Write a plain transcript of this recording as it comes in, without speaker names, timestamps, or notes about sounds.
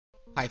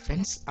Hi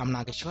friends, I'm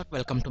Nageshwar.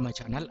 Welcome to my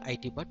channel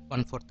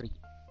ITBud143.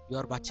 You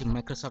are watching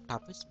Microsoft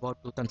Office Word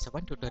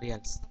 2007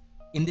 tutorials.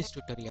 In this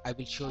tutorial, I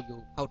will show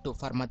you how to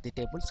format the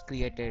tables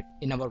created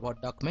in our Word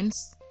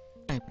documents.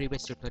 In my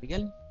previous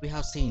tutorial, we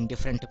have seen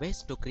different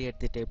ways to create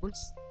the tables.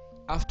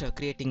 After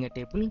creating a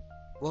table,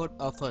 Word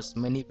offers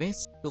many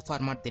ways to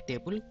format the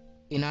table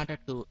in order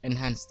to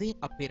enhance the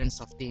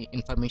appearance of the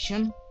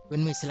information.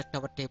 When we select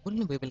our table,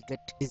 we will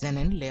get Design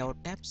and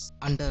Layout tabs.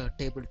 Under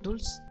Table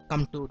Tools,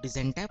 come to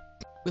Design tab.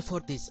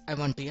 Before this, I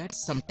want to add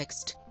some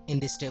text in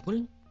this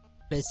table.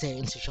 Place a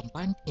insertion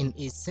point in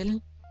each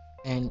cell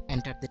and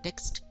enter the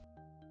text.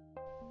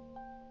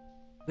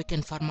 We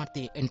can format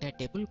the entire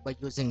table by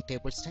using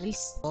table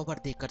styles. Hover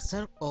the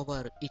cursor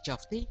over each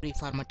of the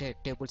pre-formatted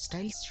table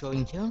styles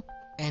showing here,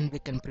 and we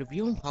can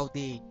preview how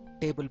the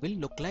table will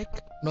look like.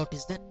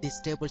 Notice that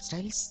these table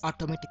styles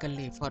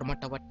automatically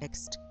format our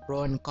text,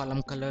 row and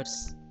column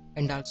colors,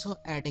 and also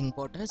adding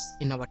borders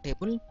in our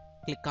table.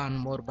 Click on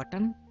More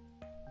button.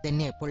 Then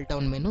a pull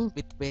down menu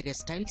with various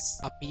styles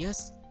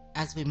appears.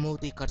 As we move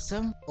the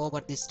cursor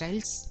over the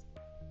styles,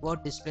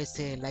 Word displays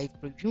a live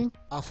preview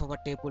of our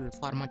table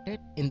formatted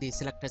in the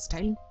selected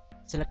style.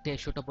 Select a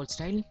suitable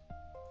style.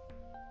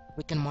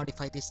 We can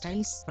modify the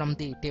styles from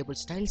the table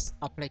styles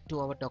applied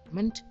to our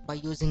document by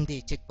using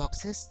the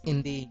checkboxes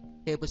in the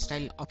table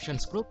style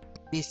options group.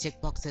 These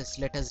checkboxes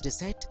let us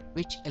decide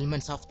which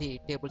elements of the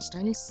table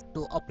styles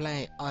to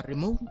apply or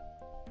remove.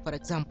 For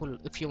example,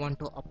 if you want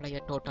to apply a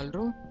total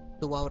row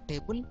to our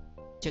table,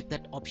 check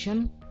that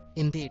option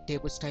in the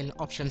table style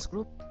options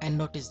group, and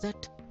notice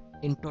that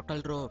in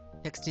total row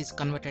text is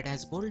converted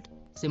as bold.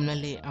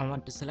 Similarly, I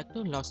want to select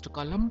a last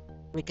column.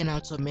 We can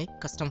also make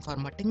custom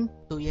formatting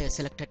to a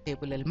selected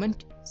table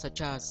element,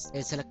 such as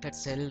a selected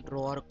cell,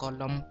 row or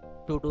column.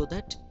 To do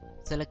that,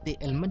 select the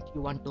element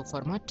you want to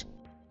format.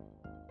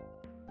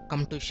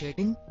 Come to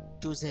shading.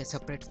 Choose a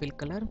separate fill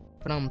color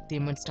from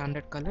theme and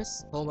standard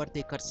colors. Hover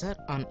the cursor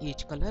on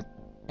each color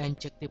and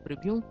check the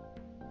preview.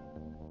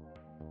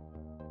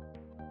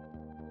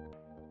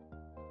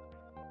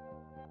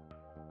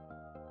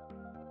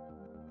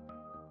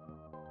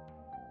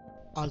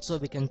 Also,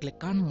 we can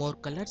click on More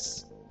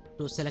colors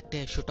to select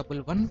a suitable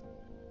one.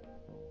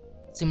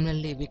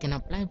 Similarly, we can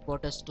apply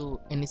borders to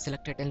any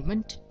selected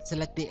element.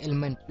 Select the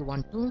element you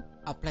want to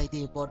apply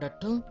the border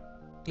to.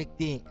 Click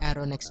the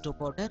arrow next to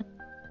border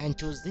and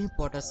choose the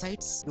border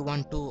sides you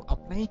want to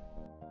apply.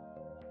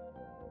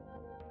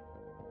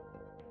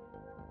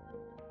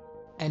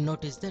 And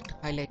notice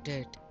that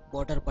highlighted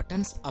border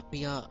buttons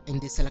appear in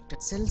the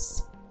selected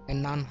cells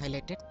and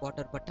non-highlighted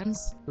border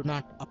buttons do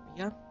not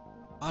appear.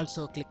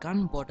 Also click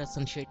on Borders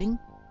and Shading,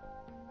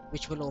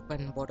 which will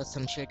open Borders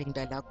and Shading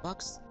dialog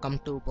box. Come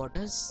to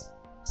Borders,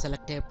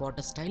 select a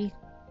border style,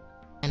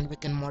 and we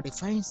can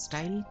modify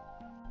style,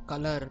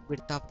 color,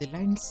 width of the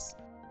lines.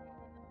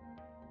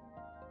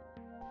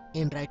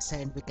 In right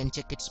side, we can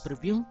check its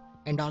preview,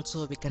 and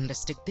also we can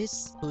restrict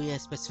this to a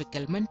specific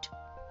element.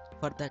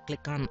 Further,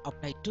 click on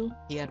Apply to.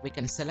 Here we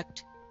can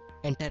select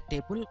entire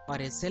table or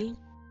a cell.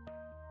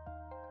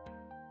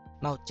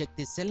 Now check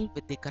the cell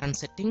with the current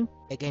setting.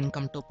 Again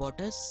come to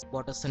Borders,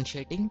 Borders and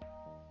Shading.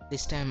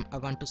 This time I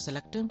want to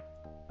select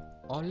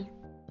all.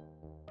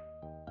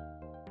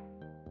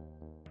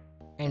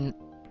 And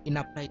in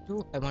Apply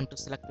to, I want to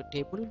select the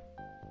table.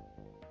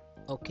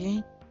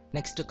 Okay.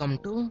 Next to come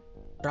to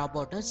Draw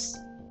Borders.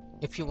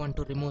 If you want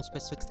to remove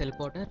specific cell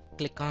border,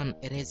 click on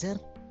Eraser.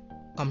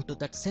 Come to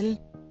that cell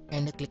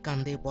and click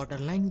on the border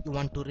line you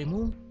want to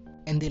remove,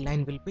 and the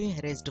line will be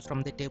erased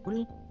from the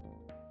table.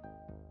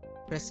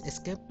 Press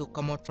Escape to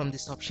come out from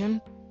this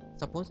option.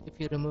 Suppose if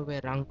you remove a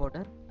wrong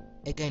border,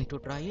 again to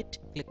draw it,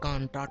 click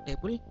on Draw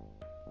Table.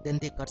 Then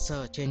the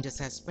cursor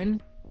changes as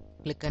pen.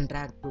 Click and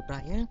drag to draw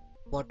a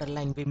border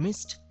line we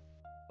missed.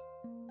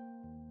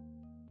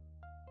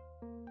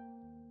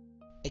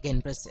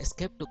 Again press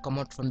Escape to come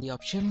out from the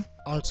option.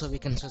 Also we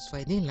can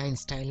specify the line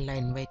style,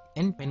 line weight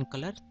and pen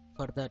color.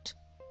 For that,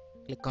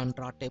 click on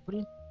Draw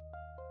Table.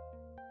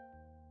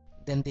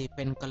 Then the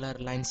pen color,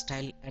 line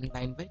style and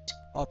line weight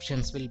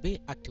options will be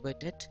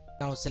activated.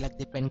 Now select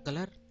the pen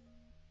color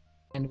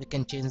and we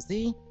can change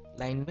the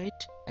line weight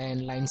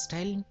and line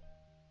style.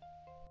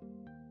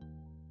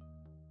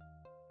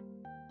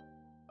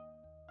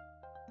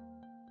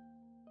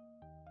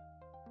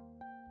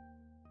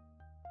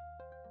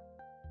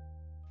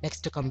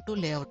 Next come to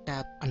Layout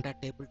tab under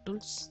Table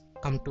Tools.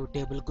 Come to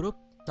Table Group.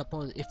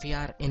 Suppose if you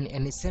are in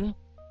any cell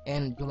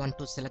and you want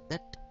to select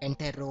that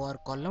entire row or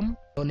column,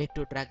 no need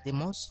to drag the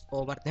mouse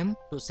over them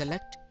to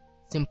select.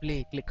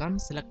 Simply click on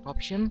Select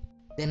option.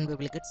 Then we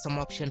will get some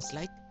options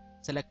like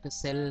Select a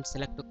cell,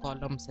 Select a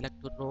column, Select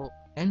a row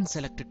and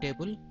Select a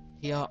table.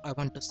 Here I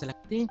want to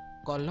select the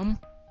column.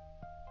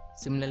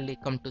 Similarly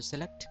come to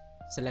Select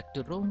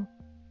a row.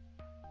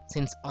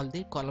 Since all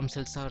the column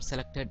cells are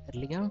selected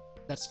earlier,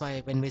 that's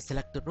why when we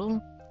select a row,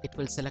 it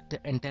will select the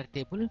entire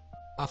table.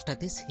 After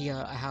this,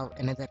 here I have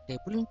another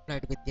table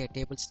applied with a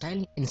table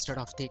style instead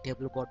of the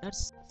table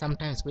borders.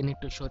 Sometimes we need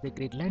to show the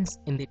grid lines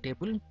in the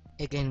table.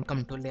 Again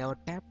come to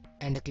Layout tab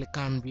and click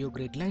on View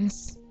Grid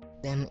Lines.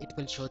 Then it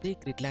will show the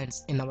grid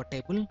lines in our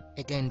table.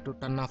 Again, to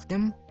turn off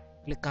them,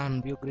 click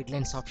on view grid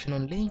lines option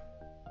only.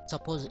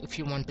 Suppose if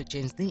you want to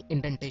change the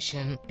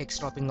indentation,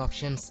 text cropping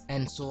options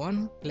and so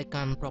on, click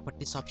on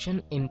properties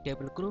option in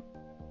table group.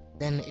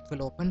 Then it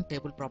will open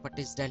table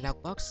properties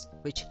dialog box,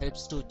 which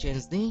helps to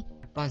change the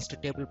advanced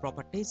table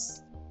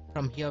properties.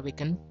 From here we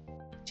can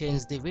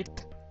change the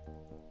width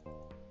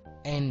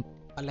and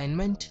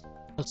alignment.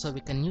 Also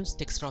we can use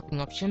text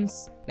cropping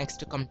options. Next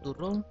to come to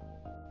row.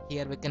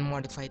 Here we can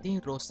modify the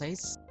row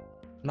size.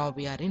 Now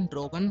we are in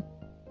row 1.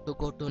 To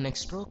go to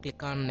next row,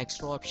 click on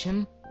next row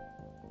option.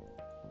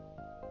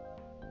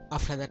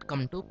 After that,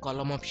 come to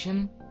column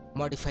option.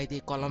 Modify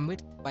the column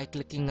width by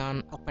clicking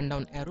on up and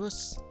down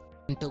arrows.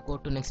 And to go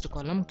to next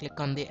column, click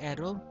on the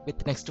arrow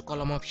with next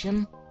column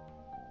option.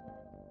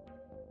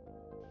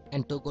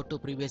 And to go to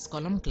previous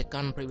column, click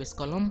on previous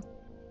column.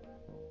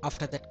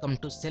 After that, come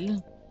to cell.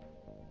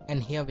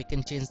 And here we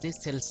can change the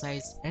cell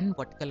size and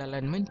vertical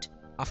alignment.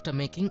 After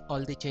making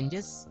all the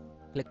changes,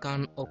 click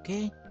on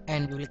OK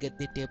and you will get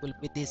the table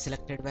with the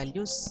selected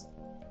values.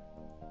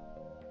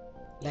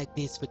 Like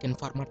this, we can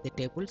format the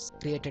tables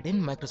created in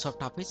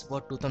Microsoft Office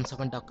Word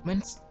 2007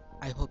 documents.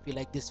 I hope you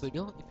like this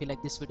video. If you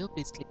like this video,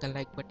 please click on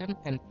like button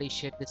and please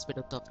share this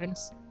video with your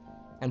friends.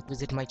 And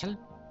visit my channel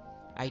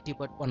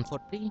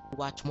ITbird143 to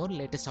watch more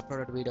latest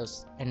uploaded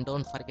videos. And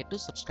don't forget to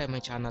subscribe my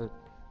channel.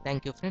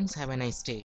 Thank you friends. Have a nice day.